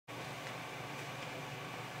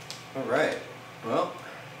Alright, well,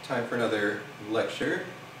 time for another lecture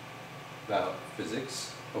about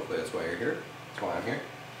physics. Hopefully that's why you're here. That's why I'm here.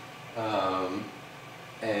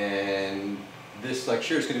 And this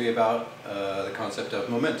lecture is going to be about the concept of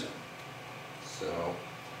momentum. So,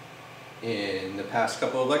 in the past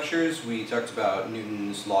couple of lectures we talked about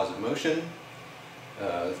Newton's laws of motion,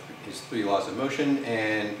 his 3 laws of motion,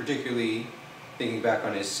 and particularly thinking back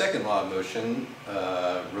on his second law of motion,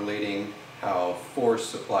 relating how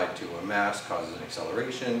force applied to a mass causes an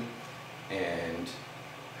acceleration, and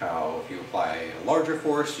how if you apply a larger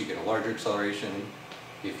force you get a larger acceleration.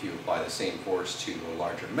 If you apply the same force to a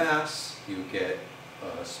larger mass you get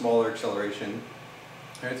a smaller acceleration.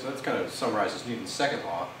 Alright, so that's kind of summarizes Newton's second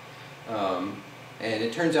law. And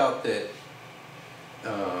it turns out that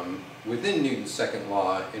within Newton's second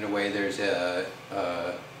law, in a way, there's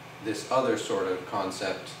this other sort of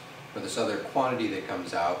concept, or this other quantity that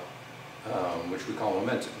comes out, which we call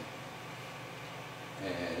momentum.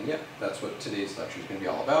 And yeah, that's what today's lecture is going to be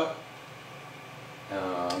all about.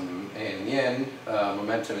 And in the end,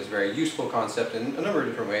 momentum is a very useful concept in a number of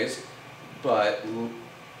different ways, but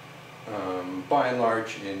by and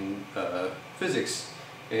large in physics,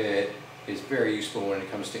 it is very useful when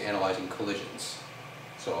it comes to analyzing collisions.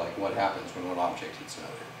 So like what happens when one object hits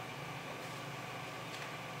another.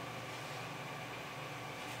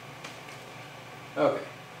 Okay,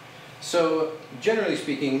 so generally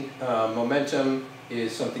speaking, momentum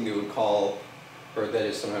is something you would call, or that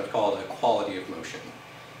is sometimes called, a quality of motion,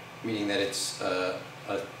 meaning that it's a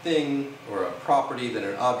thing or a property that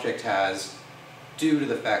an object has due to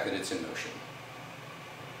the fact that it's in motion.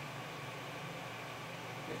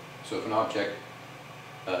 So if an object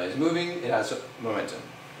is moving, it has momentum,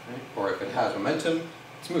 right? Or if it has momentum,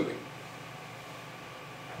 it's moving.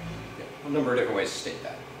 Yeah, a number of different ways to state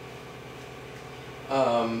that.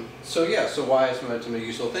 So why is momentum a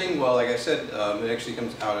useful thing? Well, like I said, it actually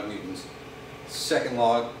comes out of Newton's second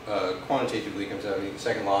law, quantitatively comes out of Newton's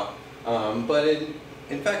second law, but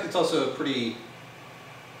in fact it's also a pretty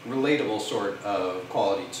relatable sort of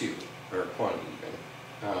quality too, or quantity even.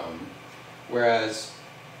 Whereas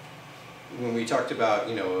when we talked about,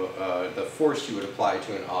 the force you would apply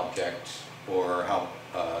to an object, or how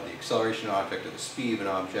the acceleration of an object, or the speed of an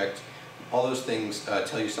object, all those things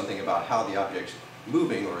tell you something about how the object's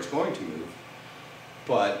moving or is going to move.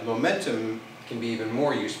 But momentum can be even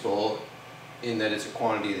more useful in that it's a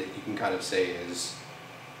quantity that you can kind of say is,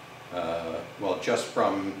 well, just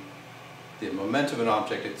from the momentum of an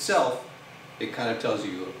object itself, it kind of tells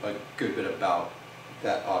you a good bit about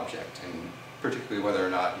that object, and particularly whether or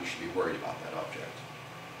not you should be worried about that object.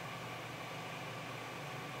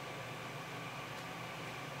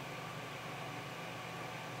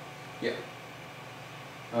 Yeah.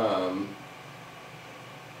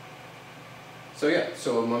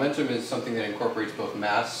 So momentum is something that incorporates both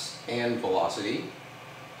mass and velocity.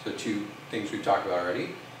 So 2 things we've talked about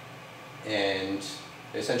already. And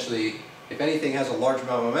essentially, if anything has a large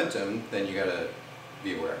amount of momentum, then you gotta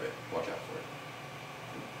be aware of it, watch out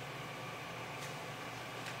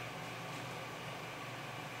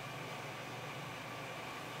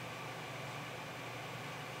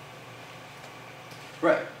for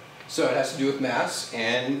it. Right. So it has to do with mass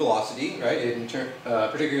and velocity, right?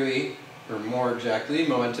 Particularly, or more exactly, the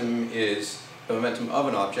momentum of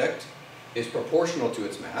an object is proportional to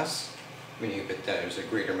its mass, meaning if it has a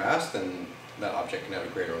greater mass, then that object can have a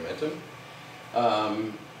greater momentum.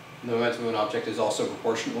 The momentum of an object is also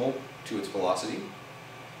proportional to its velocity.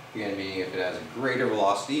 Again, meaning if it has a greater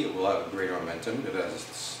velocity, it will have a greater momentum. If it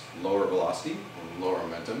has a lower velocity, it will have lower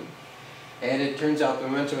momentum. And it turns out the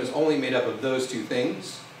momentum is only made up of those 2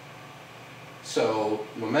 things. So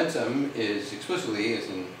momentum is explicitly, as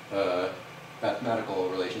in a mathematical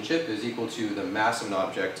relationship, is equal to the mass of an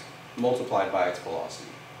object multiplied by its velocity.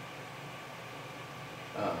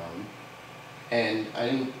 And I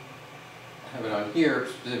didn't have it on here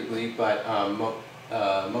specifically, but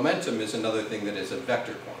momentum is another thing that is a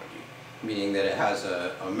vector quantity, meaning that it has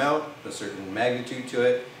a certain magnitude to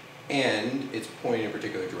it, and it's pointing in a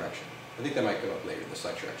particular direction. I think that might come up later in this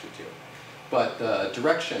lecture actually too. But the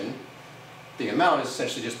direction, the amount is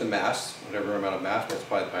essentially just the mass, whatever amount of mass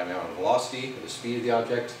multiplied by the amount of velocity, or the speed of the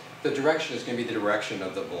object. The direction is going to be the direction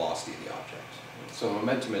of the velocity of the object. So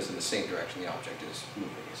momentum is in the same direction the object is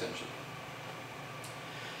moving, essentially.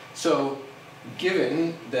 So,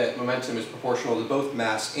 given that momentum is proportional to both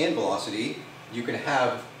mass and velocity, you can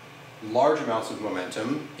have large amounts of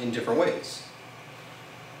momentum in different ways.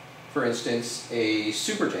 For instance, a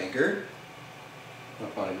supertanker,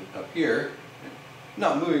 up here,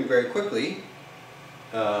 not moving very quickly,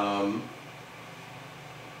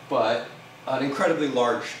 but an incredibly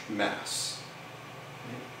large mass.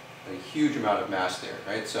 A huge amount of mass there,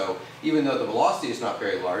 right? So even though the velocity is not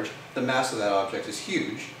very large, the mass of that object is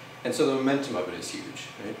huge, and so the momentum of it is huge,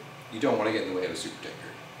 right? You don't want to get in the way of a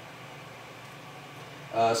supertanker.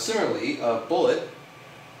 Similarly, a bullet,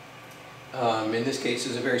 in this case,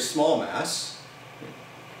 is a very small mass,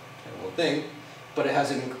 kind of little thing, but it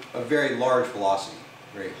has a very large velocity,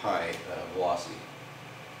 very high velocity.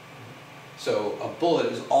 So a bullet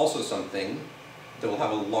is also something that will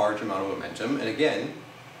have a large amount of momentum, and again,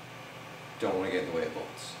 don't want to get in the way of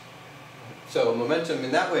bullets. So momentum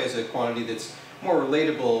in that way is a quantity that's more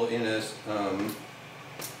relatable in a,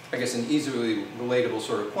 I guess an easily relatable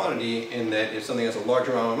sort of quantity, in that if something has a large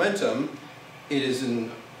amount of momentum, it is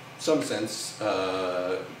in some sense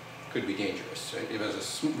could be dangerous. Right? If it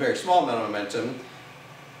has a very small amount of momentum,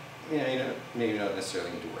 yeah, maybe not necessarily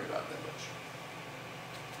need to worry about that much.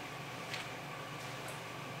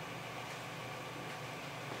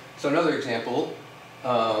 So another example,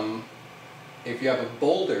 if you have a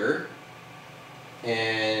boulder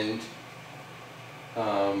and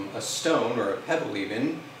a stone or a pebble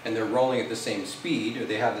even, and they're rolling at the same speed, or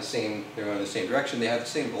they're going in the same direction, they have the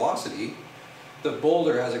same velocity, the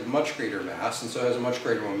boulder has a much greater mass and so has a much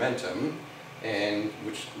greater momentum, and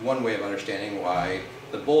which is one way of understanding why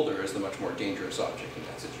the boulder is the much more dangerous object in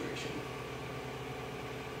that situation.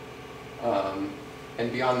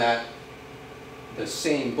 And beyond that, the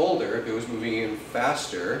same boulder, if it was moving even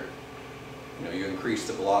faster, you increase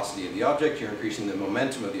the velocity of the object, you're increasing the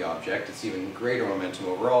momentum of the object, it's even greater momentum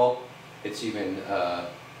overall, it's even,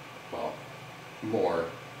 well, more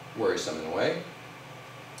worrisome in a way.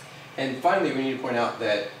 And finally, we need to point out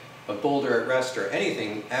that a boulder at rest, or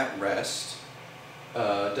anything at rest,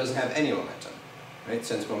 doesn't have any momentum, right?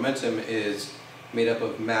 Since momentum is made up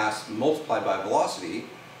of mass multiplied by velocity,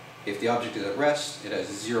 if the object is at rest, it has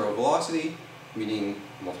zero velocity, meaning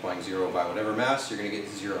multiplying zero by whatever mass, you're going to get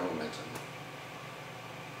zero momentum.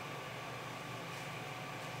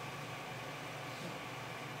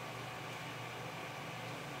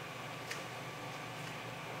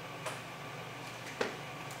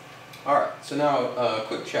 Alright, so now a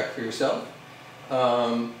quick check for yourself.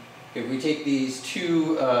 If we take these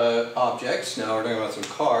two objects, now we're talking about some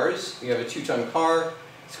cars. We have a 2-ton car,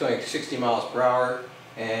 it's going at 60 miles per hour,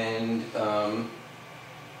 and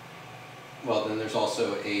well, then there's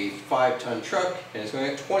also a 5-ton truck, and it's going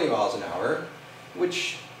at 20 miles an hour.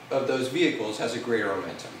 Which of those vehicles has a greater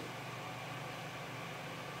momentum?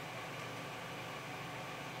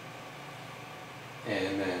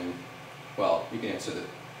 And then, well, you can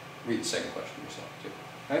read the second question yourself too.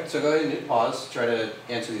 Alright, so go ahead and hit pause, try to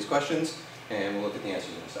answer these questions, and we'll look at the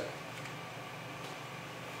answers in a second.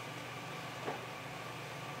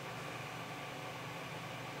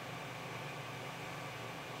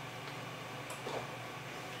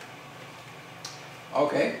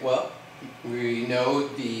 Okay, well, we know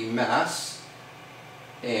the mass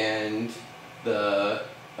and the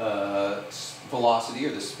velocity,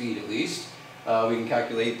 or the speed at least. We can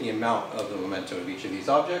calculate the amount of the momentum of each of these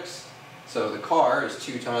objects. So the car is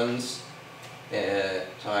 2 tons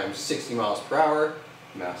times 60 miles per hour,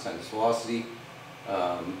 mass times velocity.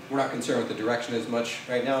 We're not concerned with the direction as much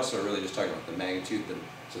right now, so we're really just talking about the magnitude,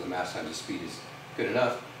 so the mass times the speed is good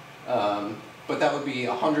enough. But that would be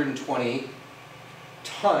 120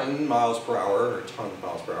 ton miles per hour, or ton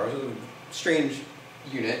miles per hour. So it's a strange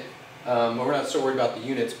unit, but we're not so worried about the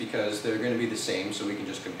units because they're going to be the same, so we can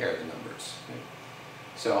just compare the numbers. Okay?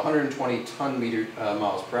 So 120 ton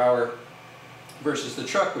miles per hour versus the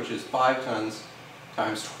truck, which is 5 tons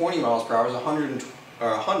times 20 miles per hour, is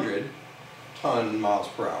 100 ton miles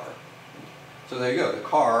per hour. So there you go, the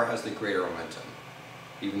car has the greater momentum,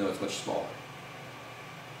 even though it's much smaller.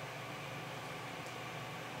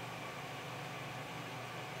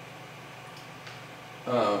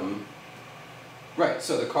 Right,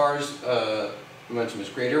 so the car's momentum is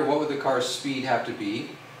greater. What would the car's speed have to be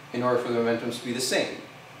in order for the momentum to be the same?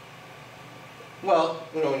 Well,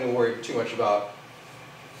 we don't need to worry too much about,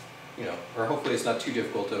 or hopefully it's not too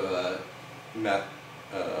difficult of a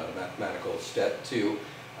mathematical step to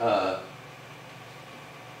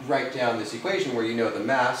write down this equation where you know the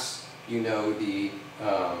mass, you know the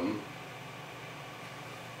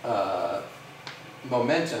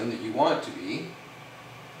momentum that you want it to be,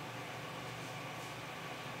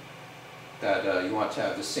 that you want to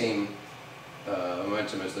have the same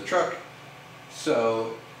momentum as the truck.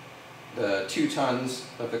 So the 2 tons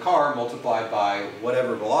of the car multiplied by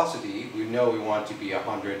whatever velocity, we know we want to be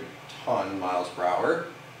 100 ton miles per hour.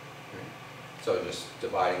 So just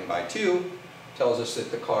dividing by 2 tells us that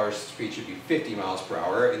the car's speed should be 50 miles per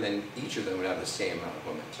hour, and then each of them would have the same amount of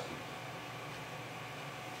momentum.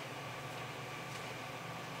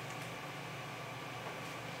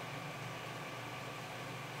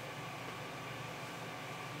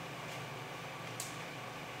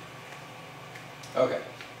 Okay.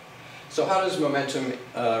 So how does momentum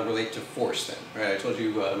relate to force then? Right, I told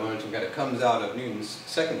you momentum kind of comes out of Newton's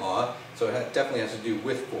second law, so it definitely has to do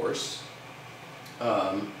with force.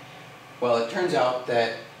 Well, it turns out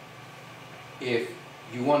that if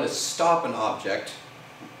you want to stop an object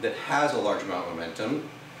that has a large amount of momentum,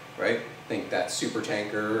 right? Think that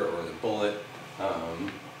supertanker or the bullet.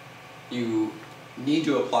 You need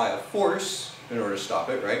to apply a force in order to stop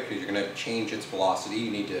it, right? Because you're going to change its velocity.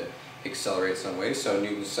 You need to accelerate some way. So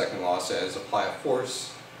Newton's second law says apply a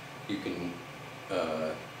force. You can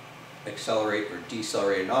accelerate or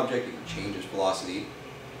decelerate an object. You can change its velocity.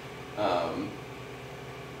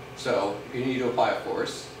 So you need to apply a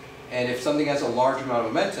force. And if something has a large amount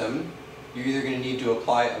of momentum, you're either going to need to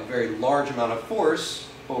apply a very large amount of force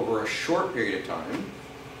over a short period of time,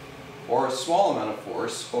 or a small amount of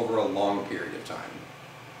force over a long period of time.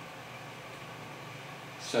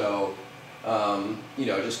 So, you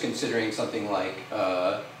know, just considering something like,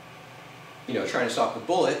 you know, trying to stop the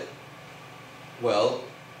bullet, well,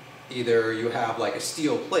 either you have like a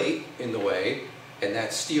steel plate in the way, and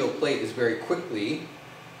that steel plate is very quickly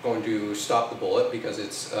going to stop the bullet because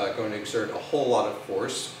it's going to exert a whole lot of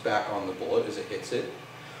force back on the bullet as it hits it.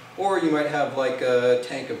 Or you might have like a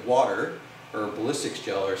tank of water or ballistics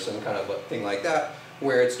gel or some kind of thing like that,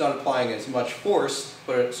 where it's not applying as much force,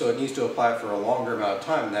 but so it needs to apply for a longer amount of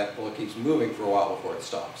time, and that bullet keeps moving for a while before it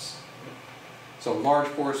stops. So large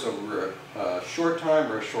force over a short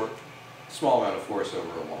time, or a small amount of force over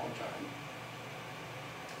a long time.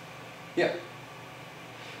 Yeah.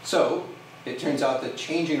 So it turns out that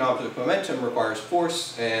changing an object momentum requires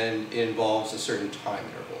force, and it involves a certain time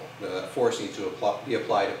interval. The force needs to be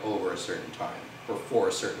applied over a certain time, or for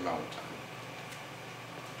a certain amount of time.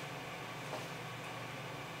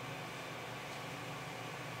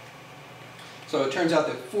 So it turns out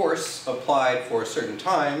that force applied for a certain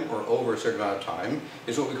time, or over a certain amount of time,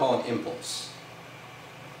 is what we call an impulse.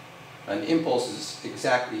 An impulse is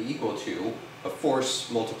exactly equal to a force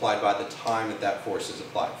multiplied by the time that that force is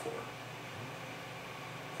applied for.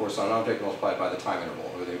 Force on an object multiplied by the time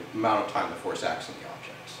interval, or the amount of time the force acts on the object.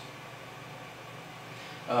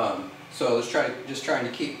 So let's just trying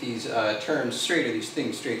to keep these terms straight, or these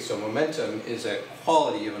things straight. So momentum is a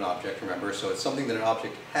quality of an object, remember, so it's something that an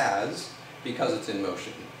object has because it's in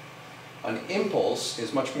motion. An impulse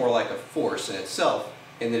is much more like a force in itself,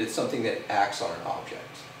 in that it's something that acts on an object.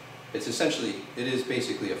 It is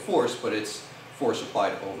basically a force, but it's force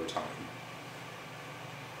applied over time.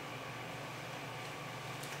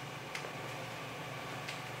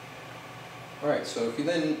 Alright, so if you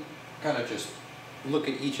then kind of just look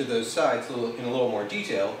at each of those sides in a little more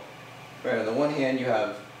detail, right, on the one hand you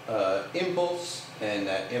have impulse, and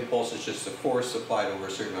that impulse is just a force applied over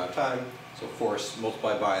a certain amount of time, so force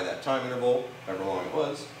multiplied by that time interval, however long it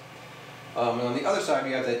was. And on the other side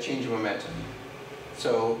you have that change of momentum.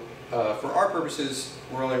 So for our purposes,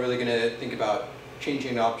 we're only really going to think about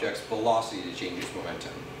changing an object's velocity to change its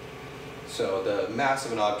momentum. So the mass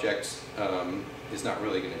of an object is not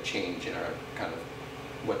really going to change in our kind of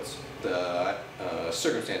what's the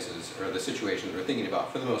circumstances or the situations we're thinking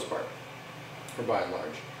about for the most part, or by and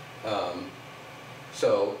large.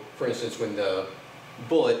 So, for instance, when the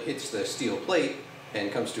bullet hits the steel plate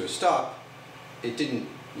and comes to a stop, it didn't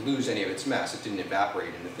lose any of its mass. It didn't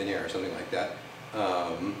evaporate into thin air or something like that.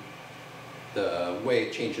 The way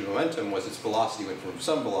it changed in momentum was its velocity went from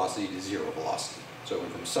some velocity to zero velocity. So it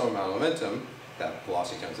went from some amount of momentum, that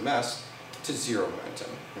velocity times the mass, to zero momentum.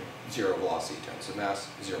 Zero velocity times the mass,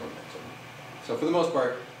 zero momentum. So for the most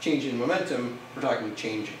part, change in momentum, we're talking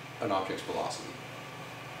change an object's velocity.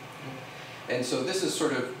 And so this is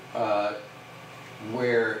sort of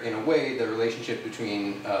where, in a way, the relationship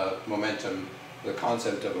between momentum, the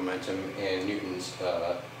concept of momentum, and Newton's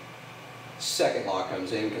second law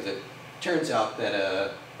comes in, because it turns out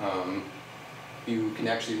that you can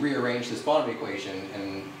actually rearrange this bottom equation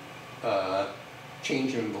and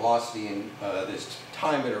change in velocity and this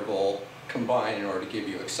time interval combine in order to give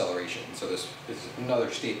you acceleration. So this is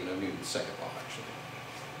another statement of Newton's second law, actually.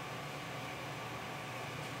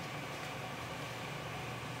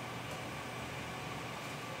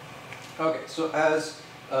 Okay, so as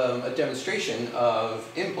a demonstration of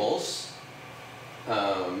impulse,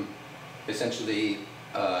 essentially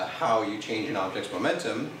how you change an object's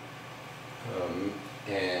momentum,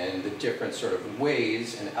 and the different sort of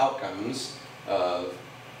ways and outcomes of,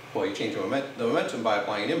 well, you change the momentum by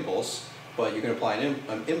applying an impulse, but you can apply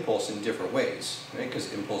an impulse in different ways, right?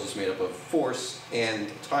 Because impulse is made up of force and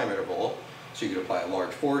time interval, so you could apply a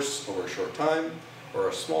large force over a short time, or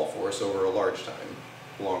a small force over a large time,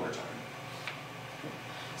 longer time.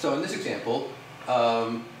 So in this example,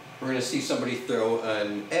 we're going to see somebody throw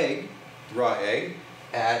an egg, raw egg,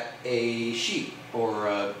 at a sheet or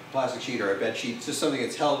a plastic sheet or a bed sheet. It's just something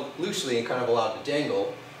that's held loosely and kind of allowed to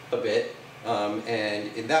dangle a bit.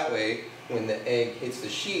 And in that way, when the egg hits the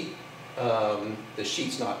sheet's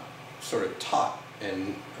not sort of taut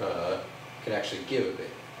and can actually give a bit.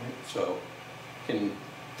 Right? So you can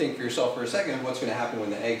think for yourself for a second what's going to happen when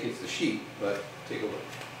the egg hits the sheet, but take a look.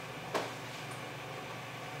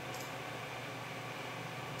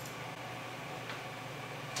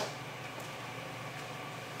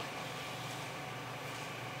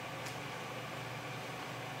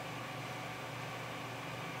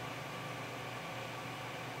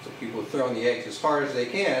 So people throwing the eggs as hard as they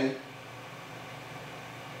can,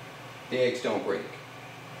 the eggs don't break.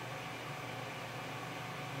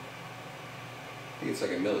 I think it's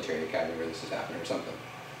like a military academy where this is happening or something.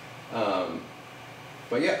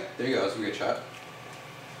 But yeah, there you go, that's a good shot.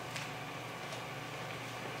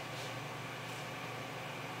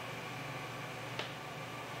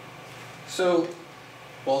 So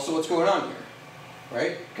what's going on here,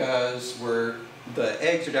 right? Because the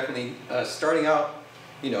eggs are definitely starting out.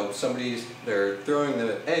 You know, they're throwing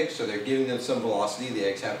the eggs, so they're giving them some velocity. The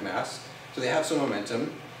eggs have mass, so they have some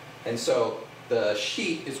momentum, and so the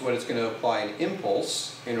sheet is what it's going to apply an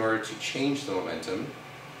impulse in order to change the momentum.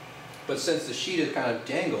 But since the sheet is kind of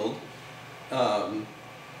dangled,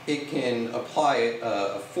 it can apply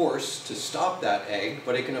a force to stop that egg,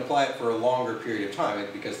 but it can apply it for a longer period of time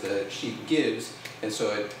because the sheet gives, and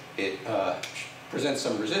so it presents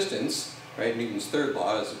some resistance. Right? Newton's third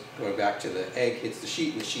law is going back to the egg hits the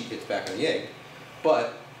sheet and the sheet hits back on the egg.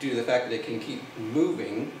 But due to the fact that it can keep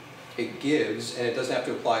moving, it gives, and it doesn't have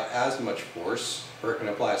to apply as much force, or it can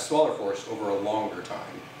apply a smaller force over a longer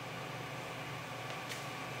time.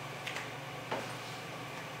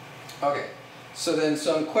 Okay, so then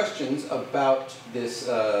some questions about this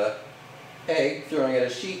egg throwing at a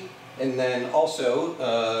sheet, and then also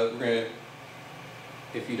we're going to,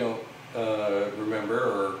 if you don't remember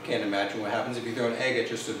or can't imagine what happens if you throw an egg at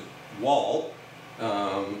just a wall,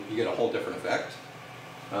 you get a whole different effect.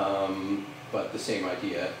 But the same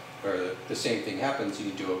idea, or the same thing happens.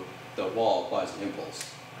 The wall applies an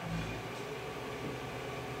impulse.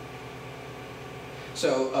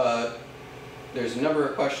 So there's a number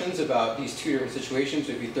of questions about these two different situations.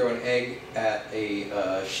 If you throw an egg at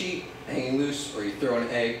a sheet hanging loose, or you throw an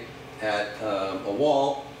egg at a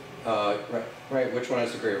wall, right? Which one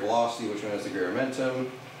has the greater velocity? Which one has the greater momentum?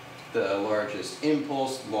 The largest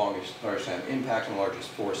impulse, the largest time of impact, and the largest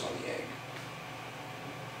force on the egg.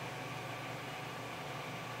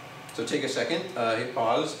 So take a second, hit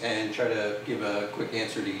pause, and try to give a quick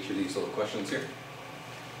answer to each of these little questions here.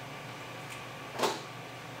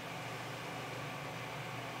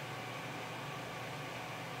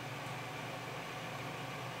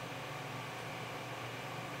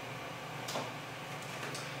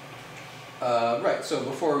 Right, so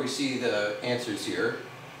before we see the answers here,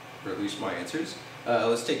 or at least my answers,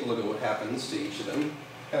 let's take a look at what happens to each of them.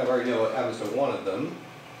 Kind of already know what happens to one of them,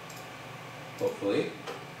 hopefully.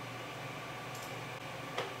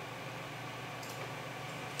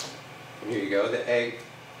 And here you go, the egg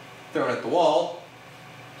thrown at the wall,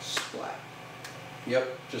 splat. Yep,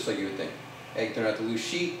 just like you would think. Egg thrown at the loose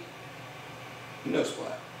sheet, no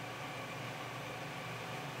splat.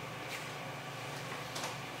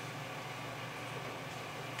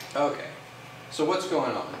 Okay, so what's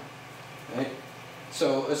going on, right?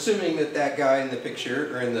 So assuming that guy in the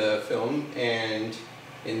picture, or in the film, and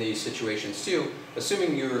in these situations too,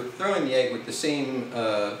 assuming you're throwing the egg with the same,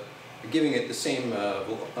 giving it the same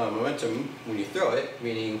momentum when you throw it,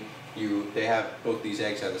 meaning both these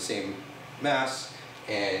eggs have the same mass,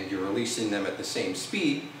 and you're releasing them at the same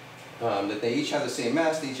speed, that they each have the same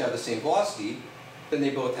mass, they each have the same velocity, then they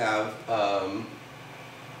both have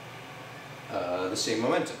the same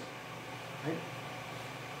momentum, right?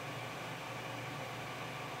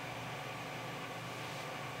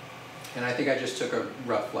 And I think I just took a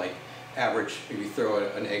rough, average. If you throw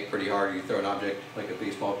an egg pretty hard, or you throw an object like a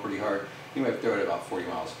baseball pretty hard, you might throw it about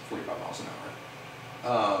 45 miles an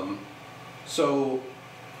hour. So,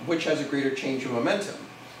 which has a greater change of momentum?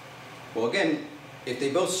 Well, again, if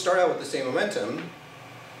they both start out with the same momentum,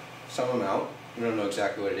 some amount, we don't know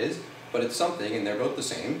exactly what it is, but it's something, and they're both the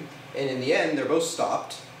same. And in the end, they're both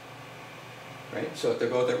stopped, right? So if they're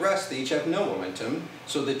both at rest, they each have no momentum,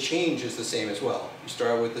 so the change is the same as well. You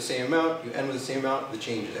start out with the same amount, you end with the same amount, the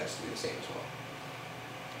change has to be the same as well.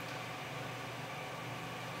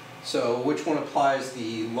 So which one applies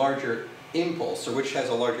the larger impulse, or which has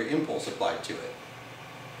a larger impulse applied to it?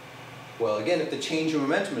 Well, again, if the change of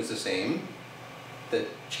momentum is the same, the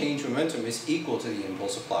change momentum is equal to the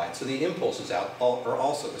impulse applied. So the impulses are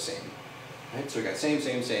also the same. Right? So we got same,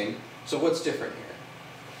 same, same. So what's different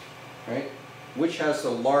here? Right? Which has the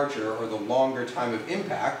larger or the longer time of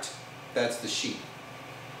impact? That's the sheet.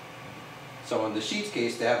 So in the sheet's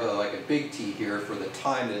case, they have like a big T here for the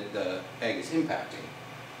time that the egg is impacting.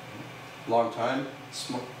 Long time,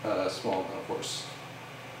 small amount of force.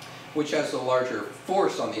 Which has the larger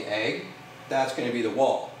force on the egg? That's going to be the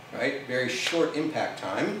wall, right? Very short impact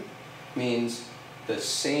time means the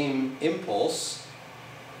same impulse.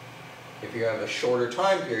 If you have a shorter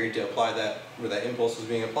time period to apply that, where that impulse is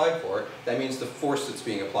being applied for, that means the force that's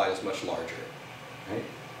being applied is much larger, right?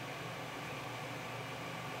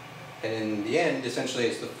 And in the end, essentially,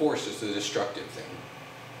 it's the force that's the destructive thing.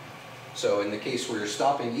 So in the case where you're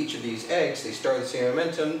stopping each of these eggs, they start with the same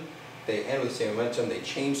momentum, they end with the same momentum, they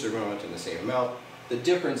change their momentum the same amount. The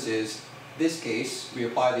difference is, this case, we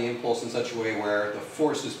apply the impulse in such a way where the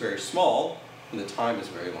force is very small, and the time is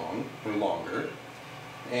very long, or longer.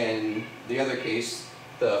 And the other case,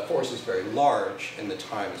 the force is very large, and the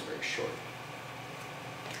time is very short.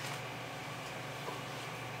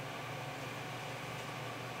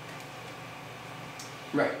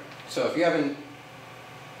 Right, so if you haven't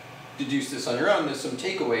deduced this on your own, there's some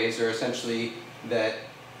takeaways are essentially that,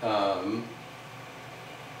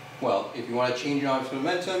 well, if you want to change an object's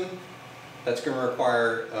momentum, that's going to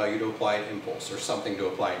require you to apply an impulse, or something to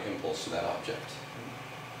apply an impulse to that object.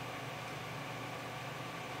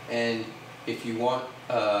 And if you want,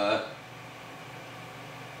 well,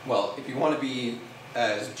 if you want to be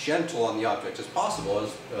as gentle on the object as possible,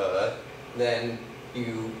 then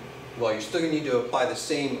well, you're still going to need to apply the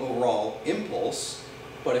same overall impulse,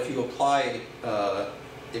 but if you apply,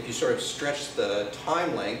 if you sort of stretch the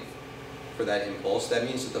time length for that impulse, that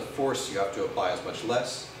means that the force you have to apply is much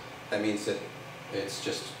less. That means that it's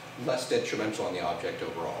just less detrimental on the object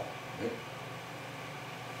overall. Right?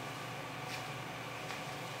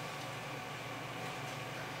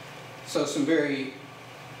 So some very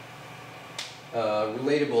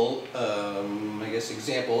relatable, I guess,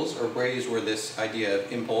 examples or ways where this idea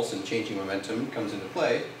of impulse and changing momentum comes into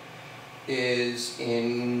play is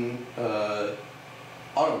in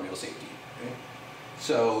automobile safety. Right?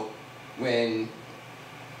 So when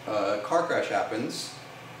a car crash happens,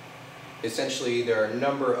 essentially there are a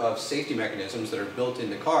number of safety mechanisms that are built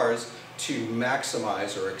into cars to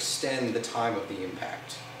maximize or extend the time of the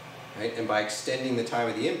impact. Right? And by extending the time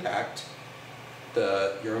of the impact,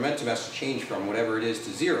 your momentum has to change from whatever it is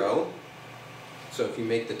to 0. So if you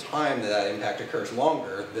make the time that impact occurs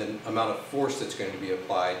longer, the amount of force that's going to be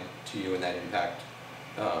applied to you in that impact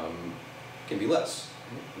can be less.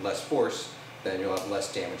 Less force, then you'll have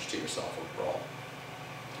less damage to yourself overall.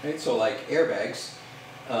 Right? So like airbags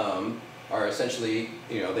are essentially,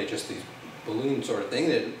 they just these balloon sort of thing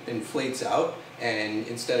that inflates out, and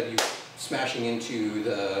instead of you smashing into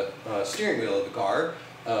the steering wheel of the car,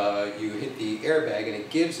 you hit the airbag and it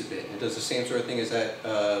gives a bit. And it does the same sort of thing as that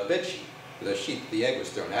bed sheet, the sheet that the egg was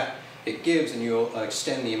thrown at. It gives, and you'll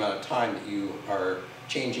extend the amount of time that you are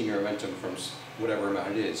changing your momentum from whatever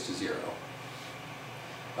amount it is to 0.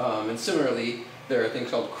 And similarly, there are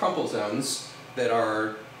things called crumple zones that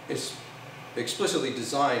are explicitly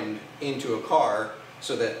designed into a car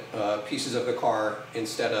so that pieces of the car,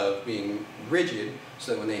 instead of being rigid,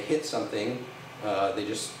 so that when they hit something, they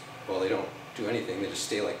don't do anything, they just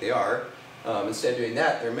stay like they are. Instead of doing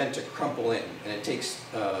that, they're meant to crumple in, and it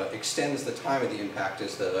extends the time of the impact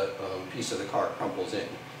as the piece of the car crumples in.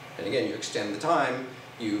 And again, you extend the time,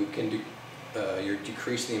 you're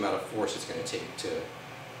decreasing the amount of force it's going to take to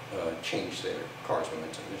change the car's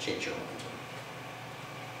momentum, to change your momentum.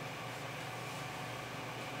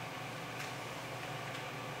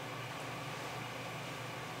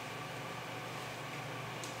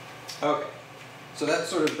 Okay, so that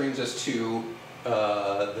sort of brings us to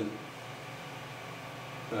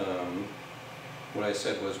what I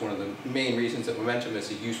said was one of the main reasons that momentum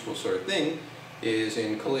is a useful sort of thing is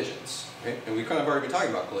in collisions, right? And we've kind of already been talking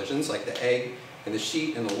about collisions, like the egg and the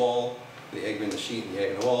sheet and the wall, the egg and the sheet and the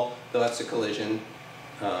egg and the wall. That's a collision.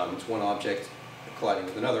 It's one object colliding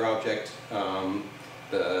with another object.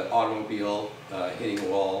 The automobile hitting a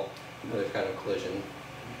wall, another kind of collision.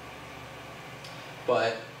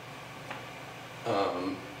 But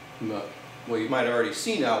well, you might already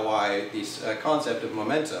see now why this concept of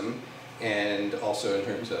momentum, and also in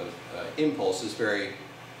terms of impulse, is very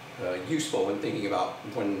useful when thinking about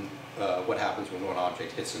what happens when one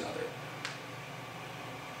object hits another.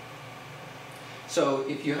 So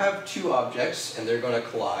if you have two objects and they're going to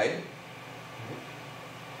collide,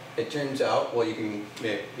 it turns out, well, you can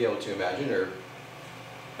be able to imagine or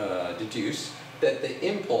deduce that the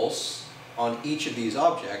impulse on each of these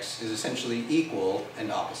objects is essentially equal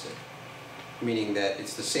and opposite, meaning that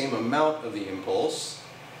it's the same amount of the impulse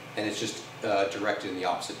and it's just directed in the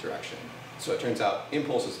opposite direction. So it turns out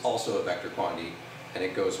impulse is also a vector quantity, and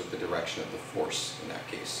it goes with the direction of the force in that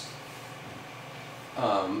case.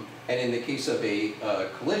 And in the case of a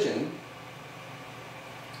collision,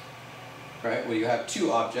 right, where you have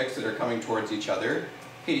two objects that are coming towards each other,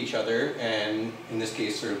 hit each other, and in this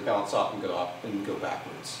case sort of bounce off and go up and go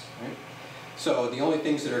backwards. Right? So the only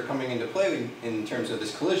things that are coming into play in terms of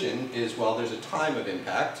this collision is, well, there's a time of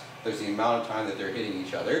impact, there's the amount of time that they're hitting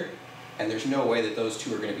each other, and there's no way that those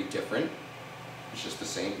two are going to be different. It's just the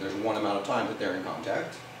same. There's one amount of time that they're in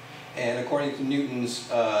contact. And according to Newton's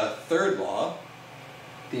third law,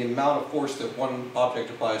 the amount of force that one object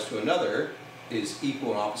applies to another is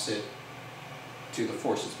equal and opposite to the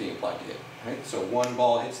force that's being applied to it. Right? So one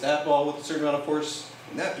ball hits that ball with a certain amount of force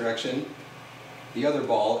in that direction. The other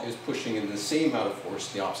ball is pushing in the same amount of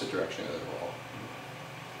force in the opposite direction of the other ball.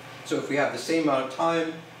 So if we have the same amount of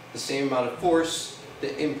time, the same amount of force,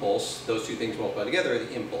 the impulse, those two things multiply together are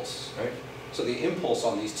the impulse. Right? So the impulse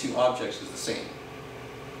on these two objects is the same,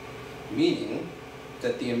 meaning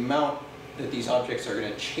that the amount that these objects are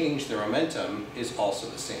going to change their momentum is also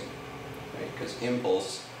the same, right? Because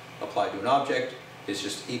impulse applied to an object is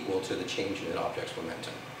just equal to the change in an object's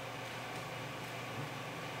momentum.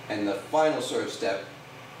 And the final sort of step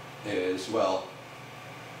is, well,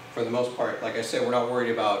 for the most part, like I said, we're not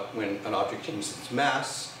worried about when an object changes its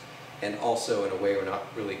mass, and also in a way we're not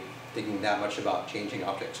really thinking that much about changing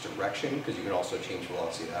object's direction, because you can also change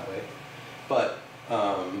velocity that way. But,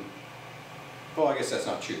 well, I guess that's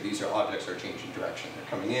not true. These are objects that are changing direction. They're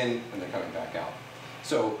coming in and they're coming back out.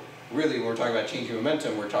 So really, when we're talking about changing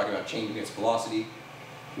momentum, we're talking about changing its velocity,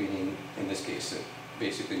 meaning in this case,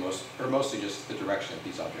 basically mostly just the direction that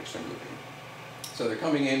these objects are moving. So they're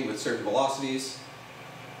coming in with certain velocities.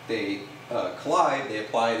 They collide. They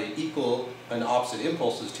apply the equal and opposite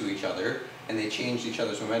impulses to each other, and they change each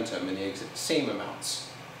other's momentum in the exact same amounts.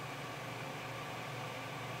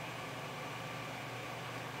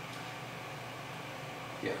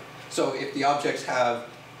 Yeah. So if the objects have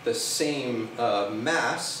the same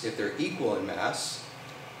mass, if they're equal in mass,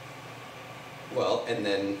 well, and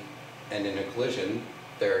in a collision,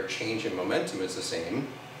 their change in momentum is the same.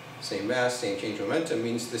 Same mass, same change in momentum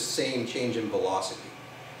means the same change in velocity.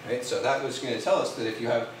 Right? So that was going to tell us that if you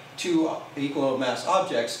have two equal mass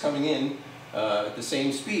objects coming in at the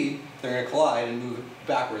same speed, they're going to collide and move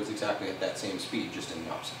backwards exactly at that same speed, just in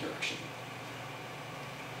the opposite direction.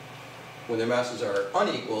 When their masses are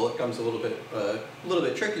unequal, it becomes a little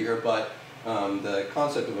bit trickier, but the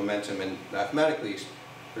concept of momentum, and mathematically,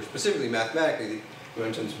 or specifically mathematically,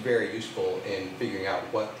 momentum is very useful in figuring out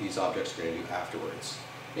what these objects are going to do afterwards,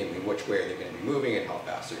 namely which way they're going to be moving and how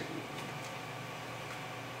fast they're going to be moving.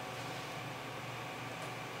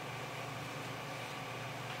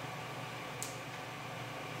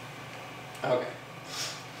 Okay,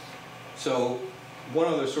 so one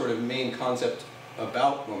other sort of main concept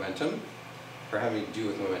about momentum, or having to do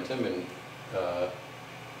with momentum, and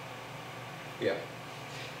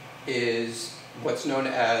is what's known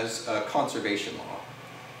as conservation law.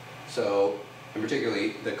 So, and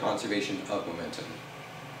particularly the conservation of momentum.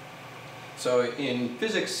 So in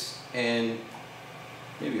physics and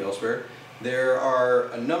maybe elsewhere, there are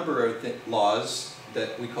a number of laws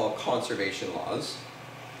that we call conservation laws.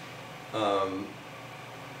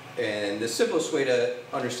 And the simplest way to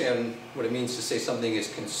understand what it means to say something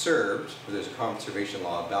is conserved, or there's a conservation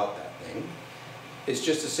law about that thing, is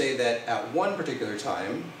just to say that at one particular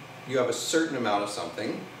time, you have a certain amount of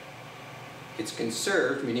something. It's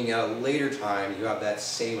conserved, meaning at a later time, you have that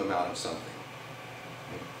same amount of something.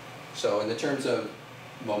 So in the terms of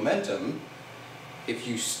momentum, if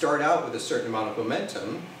you start out with a certain amount of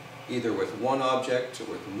momentum, either with one object or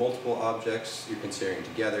with multiple objects you're considering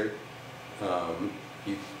together,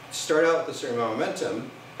 you start out with a certain amount of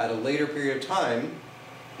momentum, at a later period of time,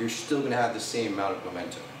 you're still going to have the same amount of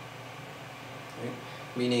momentum. Okay?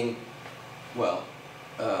 Meaning, well,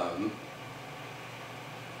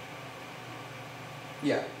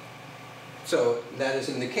 yeah. So that is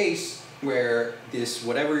in the case where this,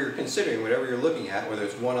 whatever you're considering, whatever you're looking at, whether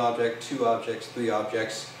it's one object, two objects, three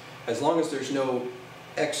objects, as long as there's no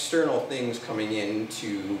external things coming in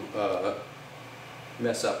to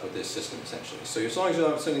mess up with this system, essentially. So as long as you're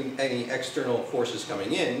not sending any external forces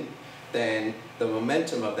coming in, then the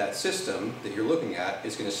momentum of that system that you're looking at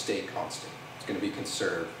is going to stay constant. It's going to be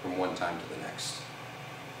conserved from one time to the next.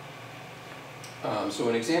 So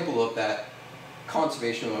an example of that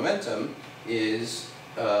conservation of momentum is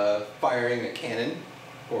firing a cannon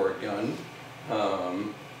or a gun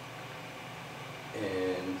And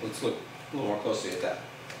let's look a little more closely at that.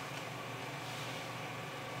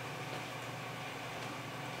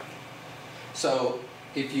 So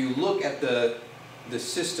if you look at the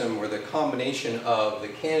system or the combination of the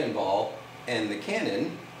cannonball and the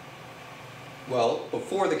cannon, well,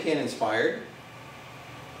 before the cannon's fired,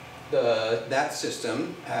 that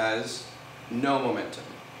system has no momentum.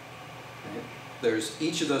 Right?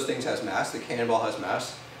 Each of those things has mass. The cannonball has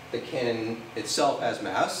mass. The cannon itself has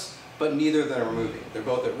mass, but neither of them are moving. They're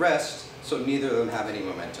both at rest, so neither of them have any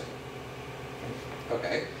momentum.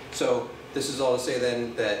 Okay, so this is all to say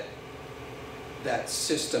then that that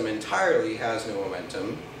system entirely has no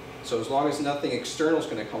momentum. So as long as nothing external is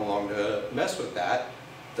going to come along to mess with that,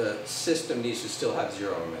 the system needs to still have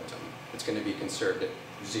zero momentum. It's going to be conserved at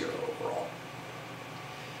zero overall.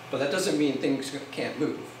 But that doesn't mean things can't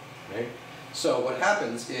move, right? So what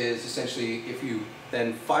happens is essentially if you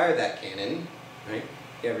then fire that cannon, right?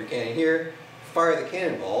 You have your cannon here, fire the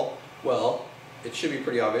cannonball, well, it should be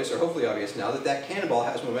pretty obvious, or hopefully obvious now, that that cannonball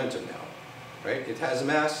has momentum now, right? It has a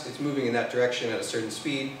mass, it's moving in that direction at a certain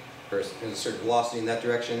speed, or at a certain velocity in that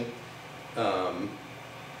direction.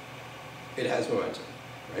 It has momentum,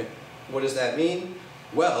 right? What does that mean?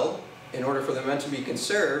 Well, in order for the momentum to be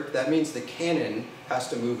conserved, that means the cannon has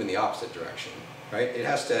to move in the opposite direction, right? It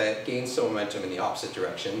has to gain some momentum in the opposite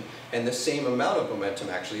direction, and the same amount of momentum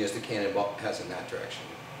actually as the cannonball has in that direction.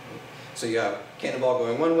 So you have cannonball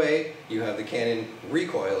going one way, you have the cannon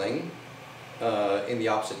recoiling in the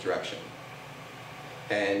opposite direction.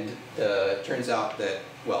 And it turns out that,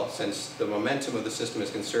 well, since the momentum of the system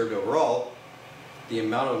is conserved overall, the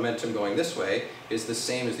amount of momentum going this way is the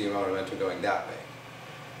same as the amount of momentum going that way.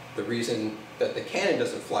 The reason that the cannon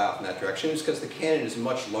doesn't fly off in that direction is because the cannon is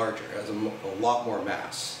much larger, it has a lot more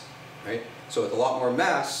mass, right? So with a lot more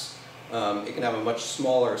mass, it can have a much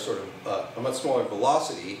smaller a much smaller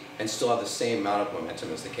velocity and still have the same amount of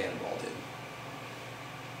momentum as the cannonball did.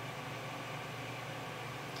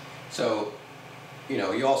 So, you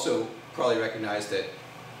know, you also probably recognize that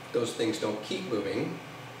those things don't keep moving,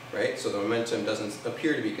 right? So the momentum doesn't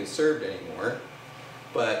appear to be conserved anymore,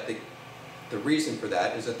 but the reason for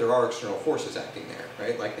that is that there are external forces acting there,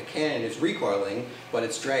 right? Like the cannon is recoiling, but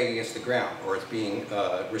it's dragging against the ground, or it's being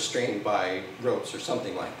restrained by ropes or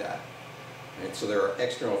something like that. Right? So there are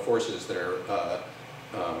external forces that are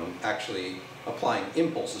actually applying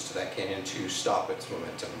impulses to that cannon to stop its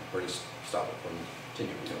momentum, or to stop it from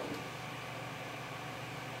continuing going.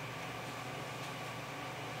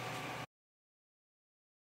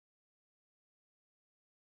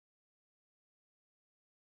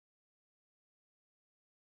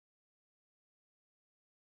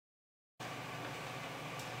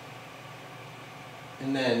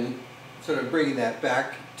 And then, sort of bringing that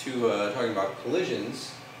back to talking about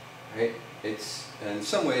collisions, right? It's, in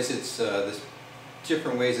some ways, it's this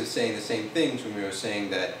different ways of saying the same things when we were saying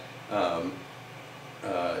that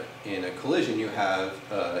in a collision you have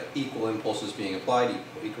equal impulses being applied,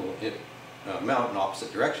 equal amount in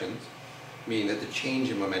opposite directions, meaning that the change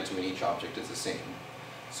in momentum in each object is the same.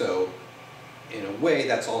 So, in a way,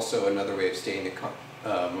 that's also another way of stating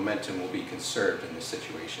that momentum will be conserved in this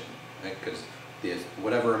situation, right? Because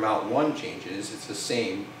whatever amount one changes, it's the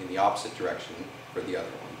same in the opposite direction for the other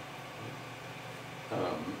one.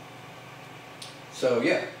 So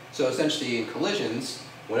yeah, so essentially in collisions,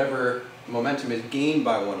 whatever momentum is gained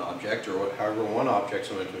by one object, or however one object's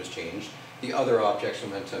momentum is changed, the other object's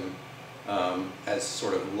momentum has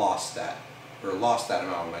sort of lost that amount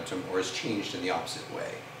of momentum, or is changed in the opposite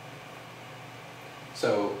way.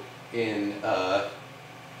 So in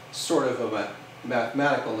sort of a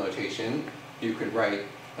mathematical notation, you could write,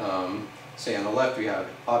 say on the left we have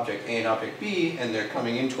object A and object B, and they're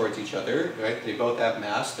coming in towards each other, right? They both have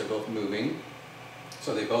mass, they're both moving,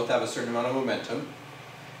 so they both have a certain amount of momentum.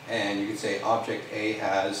 And you could say object A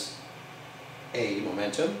has A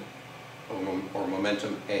momentum, or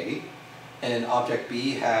momentum A, and object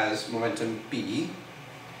B has momentum B.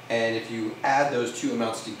 And if you add those two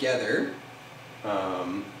amounts together, it's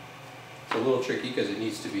a little tricky because it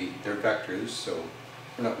needs to be, they're vectors, so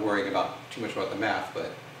we're not worrying about too much about the math,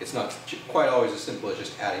 but it's not quite always as simple as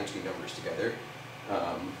just adding two numbers together.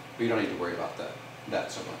 We don't need to worry about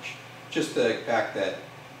that so much. Just the fact that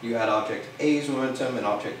you add object A's momentum and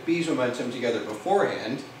object B's momentum together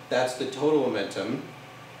beforehand, that's the total momentum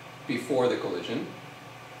before the collision.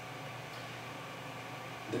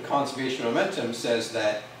 The conservation of momentum says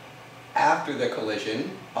that after the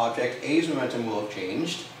collision, object A's momentum will have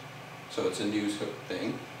changed, so it's a new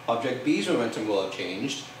thing. Object B's momentum will have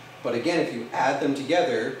changed, but again, if you add them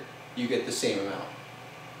together, you get the same amount.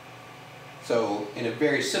 So in a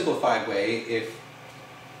very simplified way, if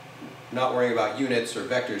not worrying about units or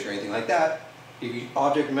vectors or anything like that, if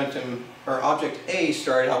object momentum, or object A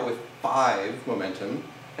started out with 5 momentum,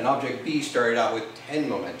 and object B started out with 10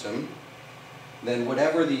 momentum, then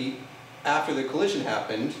whatever after the collision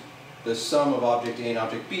happened, the sum of object A and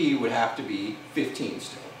object B would have to be 15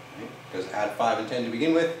 still, right? Because add 5 and 10 to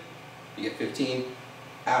begin with, you get 15.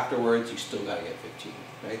 Afterwards, you still got to get 15,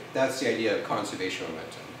 right? That's the idea of conservation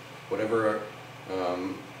momentum. Whatever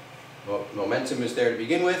momentum is there to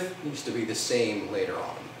begin with needs to be the same later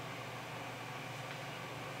on.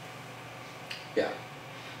 Yeah.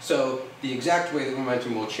 So the exact way the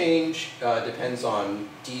momentum will change depends on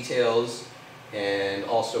details and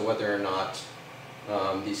also whether or not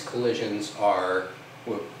these collisions are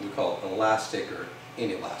what we call elastic or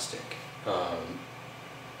inelastic.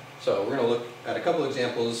 So we're going to look at a couple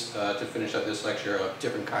examples to finish up this lecture of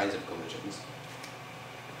different kinds of collisions.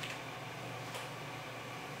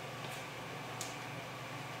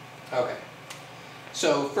 Okay,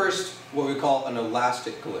 so first what we call an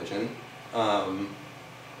elastic collision.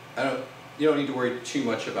 You don't need to worry too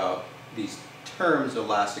much about these terms,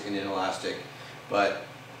 elastic and inelastic, but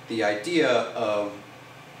the idea of,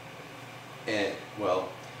 well,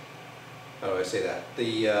 how do I say that?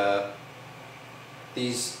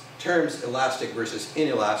 These terms, elastic versus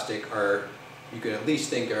inelastic, are, you could at least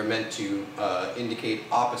think, are meant to indicate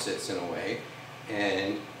opposites in a way,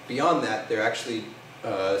 and beyond that, they're actually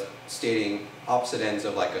stating opposite ends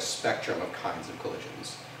of like a spectrum of kinds of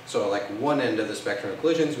collisions. So like one end of the spectrum of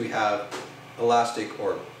collisions, we have elastic,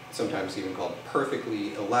 or sometimes even called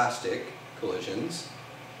perfectly elastic collisions.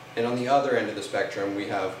 And on the other end of the spectrum, we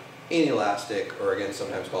have inelastic, or again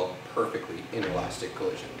sometimes called perfectly inelastic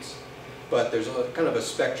collisions. But there's a kind of a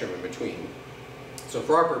spectrum in between. So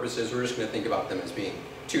for our purposes, we're just going to think about them as being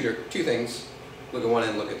two things. Look at one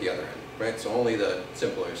end, look at the other end, right? So only the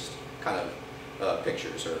simplest kind of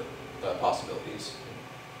pictures or possibilities.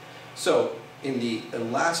 So in the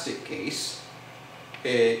elastic case,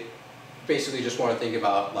 it basically just want to think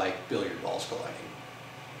about like billiard balls colliding.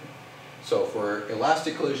 So for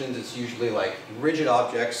elastic collisions, it's usually like rigid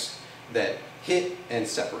objects that hit and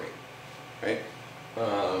separate, right?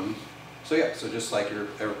 So yeah, so just like you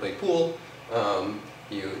ever played pool,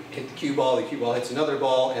 you hit the cue ball hits another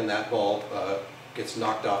ball, and that ball gets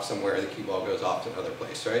knocked off somewhere, the cue ball goes off to another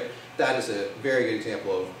place, right? That is a very good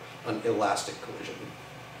example of an elastic collision.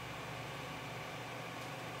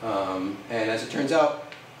 And as it turns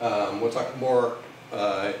out, we'll talk more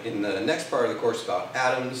in the next part of the course about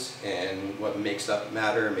atoms and what makes up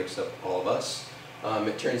matter, makes up all of us.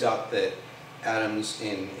 It turns out that atoms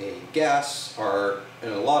in a gas are, in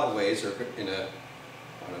a lot of ways, or on a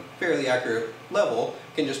fairly accurate level,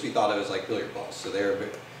 can just be thought of as like billiard balls. So they're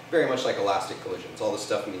very much like elastic collisions. All the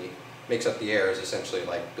stuff makes up the air is essentially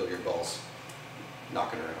like billiard balls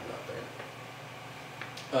knocking around out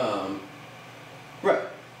there. Right.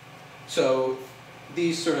 So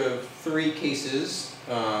these sort of three cases,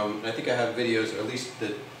 I think I have videos, or at least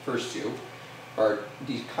the first two, are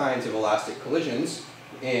these kinds of elastic collisions.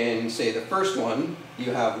 In, say, the first one,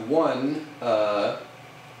 you have one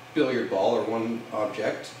billiard ball, or one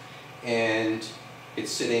object, and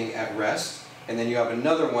it's sitting at rest, and then you have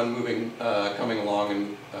another one moving, coming along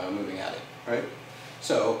and moving at it, right?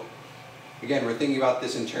 So, again, we're thinking about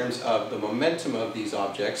this in terms of the momentum of these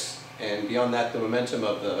objects, and beyond that, the momentum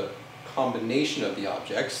of the combination of the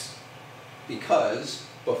objects, because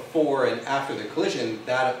before and after the collision,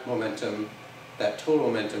 that momentum, that total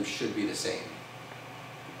momentum should be the same,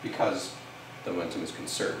 because the momentum is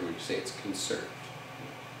conserved. We would say it's conserved.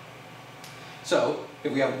 So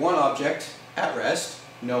if we have one object at rest,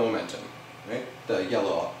 no momentum, right? The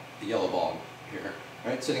yellow ball here,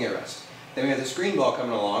 right, sitting at rest. Then we have this green ball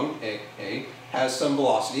coming along, A, has some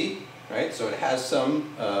velocity, right? So it has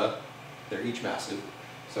some, they're each massive.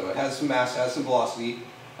 So it has some mass, has some velocity,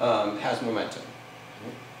 has momentum.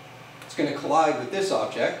 It's going to collide with this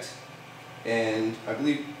object, and I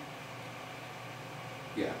believe,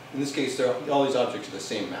 yeah, in this case, all these objects are the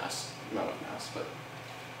same amount of mass, but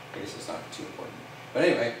I guess it's not too important. But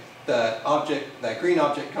anyway, that green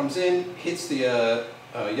object comes in, hits the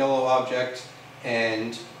yellow object,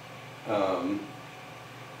 and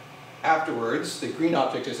afterwards, the green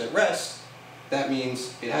object is at rest. That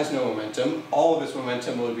means it has no momentum. All of its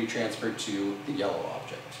momentum will be transferred to the yellow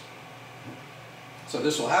object. So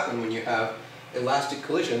this will happen when you have elastic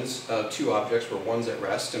collisions of two objects where one's at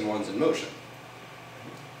rest and one's in motion.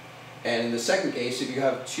 And in the second case, if you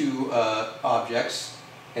have two objects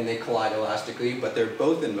and they collide elastically, but they're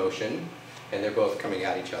both in motion and they're both coming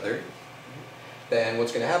at each other, then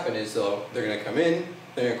what's going to happen is they're going to come in,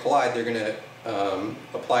 they're going to collide, they're going to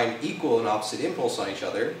apply an equal and opposite impulse on each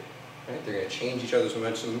other. Right? They're going to change each other's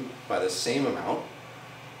momentum by the same amount.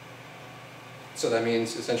 So that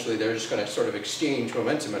means essentially they're just going to sort of exchange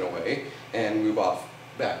momentum in a way and move off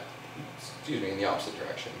back, in the opposite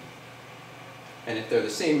direction. And if they're the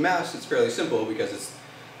same mass, it's fairly simple because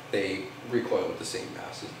they recoil with the same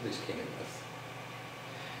mass as they came in with.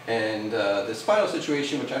 And this final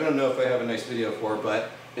situation, which I don't know if I have a nice video for, but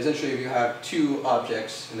essentially if you have two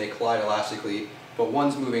objects and they collide elastically, but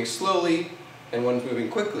one's moving slowly and one's moving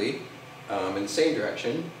quickly in the same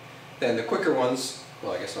direction, then the quicker ones,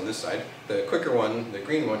 well I guess on this side, the quicker one, the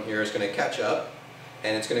green one here, is going to catch up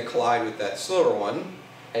and it's going to collide with that slower one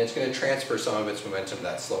and it's going to transfer some of its momentum to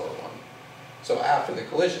that slower one. So after the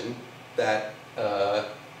collision, that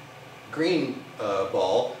green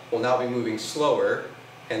ball will now be moving slower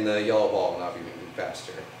and the yellow ball will now be moving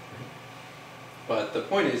faster. But the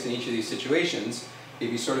point is, in each of these situations, if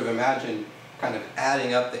you sort of imagine kind of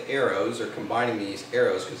adding up the arrows or combining these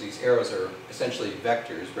arrows, because these arrows are essentially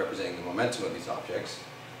vectors representing the momentum of these objects,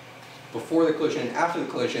 before the collision and after the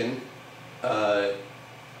collision, the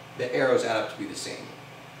arrows add up to be the same.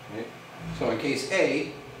 Right? So in case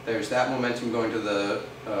A, there's that momentum going to the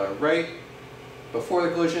right before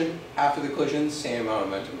the collision, after the collision, same amount of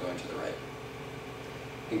momentum going to the right.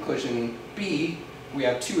 In collision B, we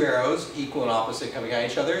have two arrows, equal and opposite, coming at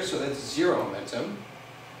each other, so that's zero momentum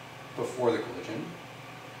before the collision.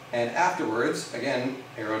 And afterwards, again,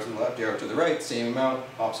 arrow to the left, arrow to the right, same amount,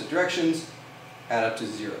 opposite directions, add up to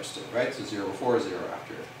zero still, right? So zero before, zero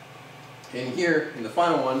after. In here, in the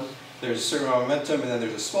final one, there's a certain amount of momentum, and then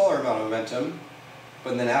there's a smaller amount of momentum,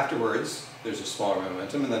 but then afterwards, there's a smaller amount of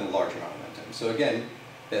momentum, and then a larger amount of momentum. So again,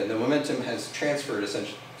 the momentum has transferred,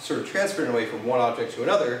 essentially, sort of transferred away from one object to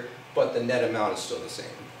another, but the net amount is still the same.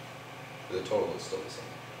 The total is still the same.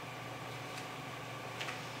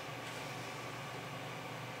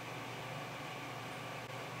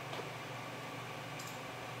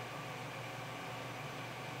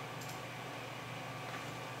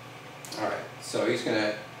 Alright, so this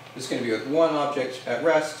is going to be with one object at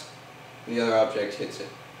rest, and the other object hits it,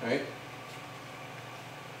 right?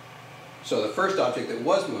 So the first object that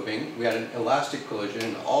was moving, we had an elastic collision,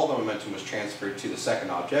 and all the momentum was transferred to the second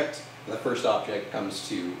object, and the first object comes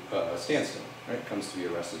to a standstill, right? Comes to be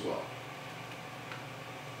at rest as well.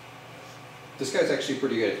 This guy's actually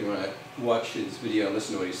pretty good if you want to watch his video and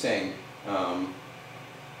listen to what he's saying.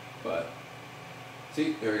 But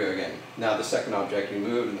see, there we go again. Now the second object we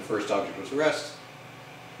moved, and the first object was at rest.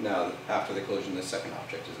 Now after the collision, the second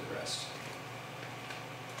object is at rest.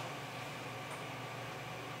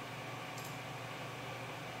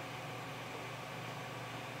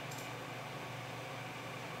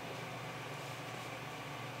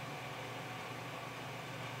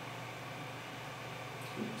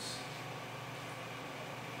 Oops.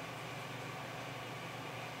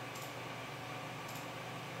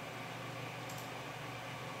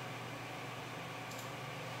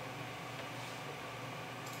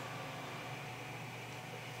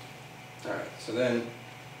 Alright, so then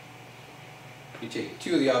you take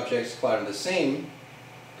two of the objects collided the same,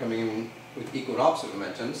 coming in with equal and opposite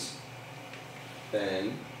momentums,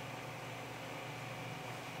 then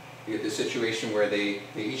you get this situation where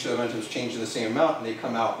each of the momentums change to the same amount, and they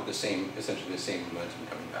come out with the same, essentially the same momentum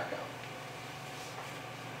coming back out.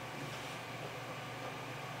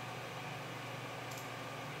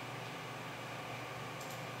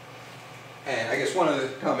 And I guess one other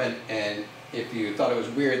comment, and if you thought it was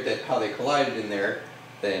weird that how they collided in there,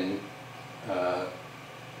 then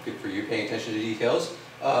good for you paying attention to details.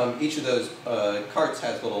 Each of those carts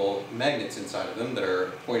has little magnets inside of them that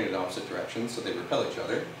are pointed in opposite directions, so they repel each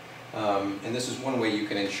other. And this is one way you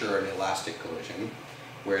can ensure an elastic collision,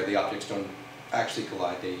 where the objects don't actually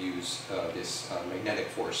collide, they use this magnetic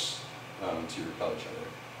force to repel each other.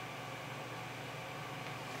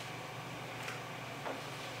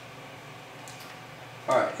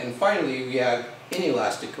 Alright, and finally we have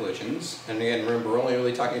inelastic collisions, and again remember we're only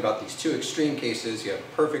really talking about these two extreme cases. You have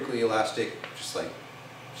perfectly elastic, just like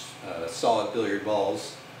solid billiard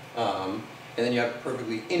balls, and then you have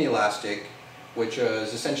perfectly inelastic, which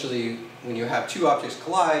is essentially when you have two objects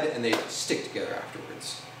collide and they stick together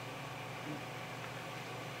afterwards.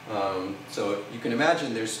 So you can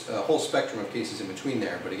imagine there's a whole spectrum of cases in between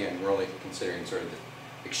there, but again we're only considering sort of the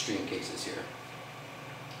extreme cases here.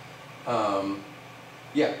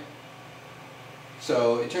 Yeah.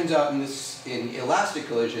 So it turns out in elastic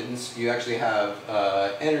collisions, you actually have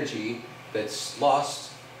energy that's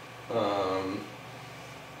lost. Well,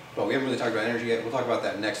 we haven't really talked about energy yet. We'll talk about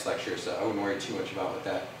that next lecture, so I wouldn't worry too much about what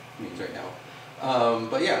that means right now.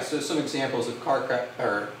 But yeah, so some examples of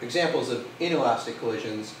examples of inelastic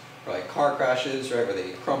collisions are like car crashes, right, where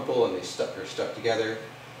they crumple and they are stuck together,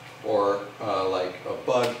 or like a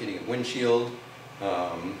bug hitting a windshield,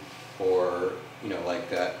 or like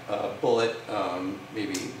that bullet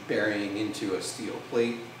maybe burying into a steel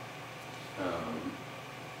plate.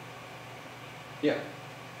 Yeah.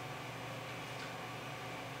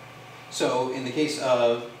 So in the case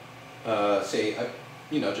of, say,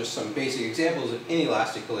 just some basic examples of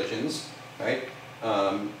inelastic collisions, right?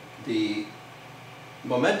 The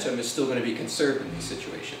momentum is still going to be conserved in these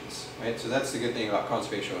situations, right? So that's the good thing about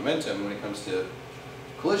conservation of momentum when it comes to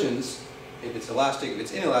collisions. If it's elastic, if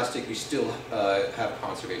it's inelastic, we still have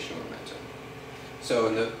conservation of momentum. So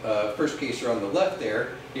in the first case on the left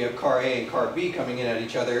there, you have car A and car B coming in at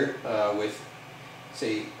each other with,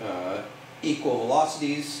 say, equal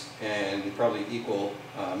velocities and probably equal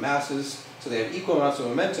masses. So they have equal amounts of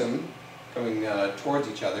momentum coming towards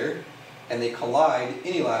each other, and they collide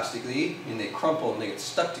inelastically, and they crumple and they get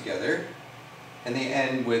stuck together, and they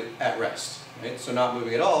end with at rest, right? So not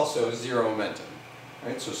moving at all, so zero momentum,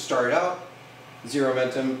 right? So started out, zero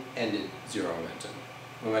momentum, ended zero momentum.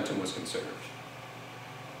 Momentum was conserved.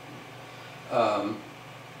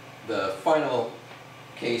 The final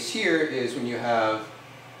case here is when you have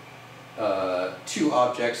two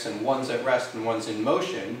objects and one's at rest and one's in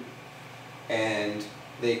motion, and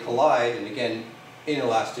they collide, and again, they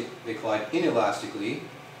collide inelastically,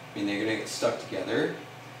 I mean they're going to get stuck together.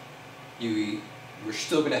 We're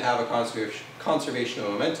still going to have a conservation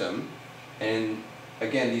of momentum, and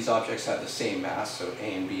again these objects have the same mass, so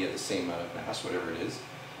A and B have the same amount of mass, whatever it is.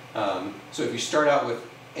 So if you start out with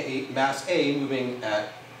mass A moving at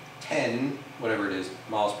 10, whatever it is,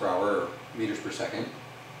 miles per hour or meters per second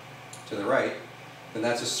to the right, then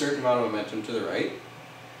that's a certain amount of momentum to the right.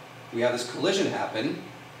 We have this collision happen,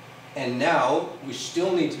 and now we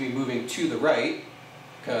still need to be moving to the right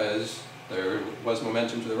because there was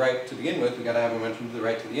momentum to the right to begin with. We've got to have momentum to the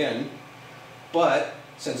right to the end. But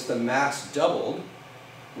since the mass doubled,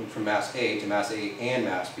 went from mass A to mass A and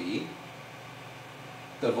mass B,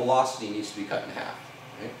 the velocity needs to be cut in half.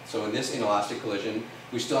 Right? So in this inelastic collision,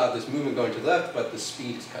 we still have this movement going to the left, but the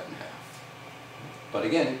speed is cut in half. But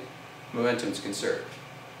again, momentum is conserved.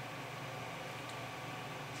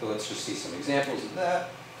 So let's just see some examples of that.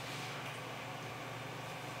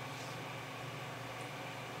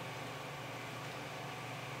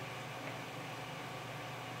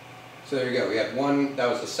 So there you go. We had one, that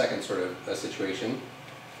was the second sort of situation.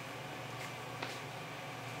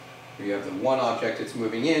 You have the one object that's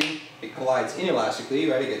moving in, it collides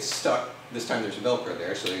inelastically, right? It gets stuck. This time there's a Velcro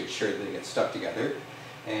there, so they make sure that they get stuck together.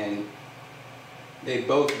 And they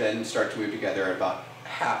both then start to move together at about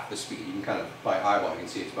half the speed. You can kind of, by eyeball, you can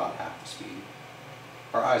see it's about half the speed.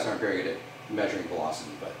 Our eyes aren't very good at measuring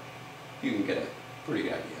velocity, but you can get a pretty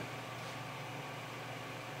good idea.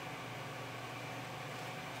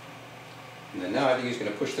 And then now I think he's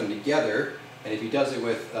going to push them together, and if he does it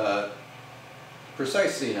with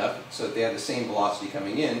precisely enough so that they have the same velocity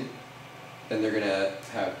coming in, then they're going to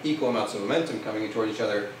have equal amounts of momentum coming in toward each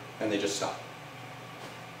other, and they just stop.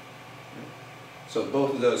 So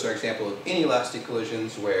both of those are examples of inelastic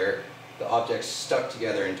collisions where the objects stuck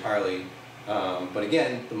together entirely, but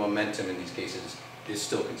again, the momentum in these cases is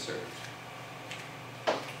still conserved.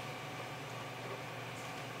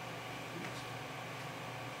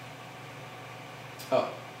 Oh,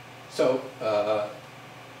 so I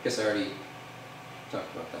guess I already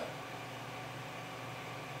talked about that.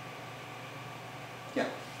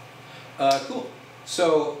 Yeah. Cool.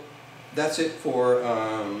 So that's it for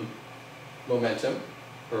momentum,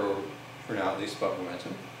 or for now at least about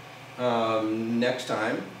momentum. Next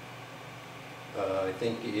time, I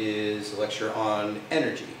think is a lecture on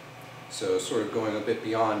energy. So sort of going a bit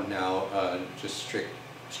beyond now just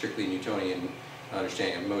strictly Newtonian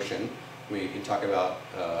understanding of motion. We can talk about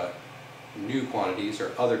new quantities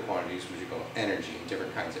or other quantities which we call energy, and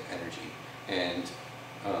different kinds of energy. And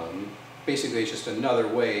basically it's just another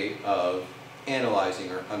way of analyzing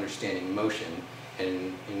or understanding motion,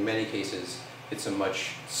 and in many cases it's a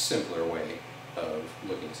much simpler way of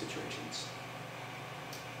looking at situations.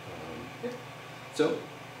 Yeah. So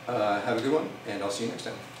have a good one, and I'll see you next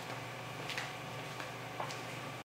time.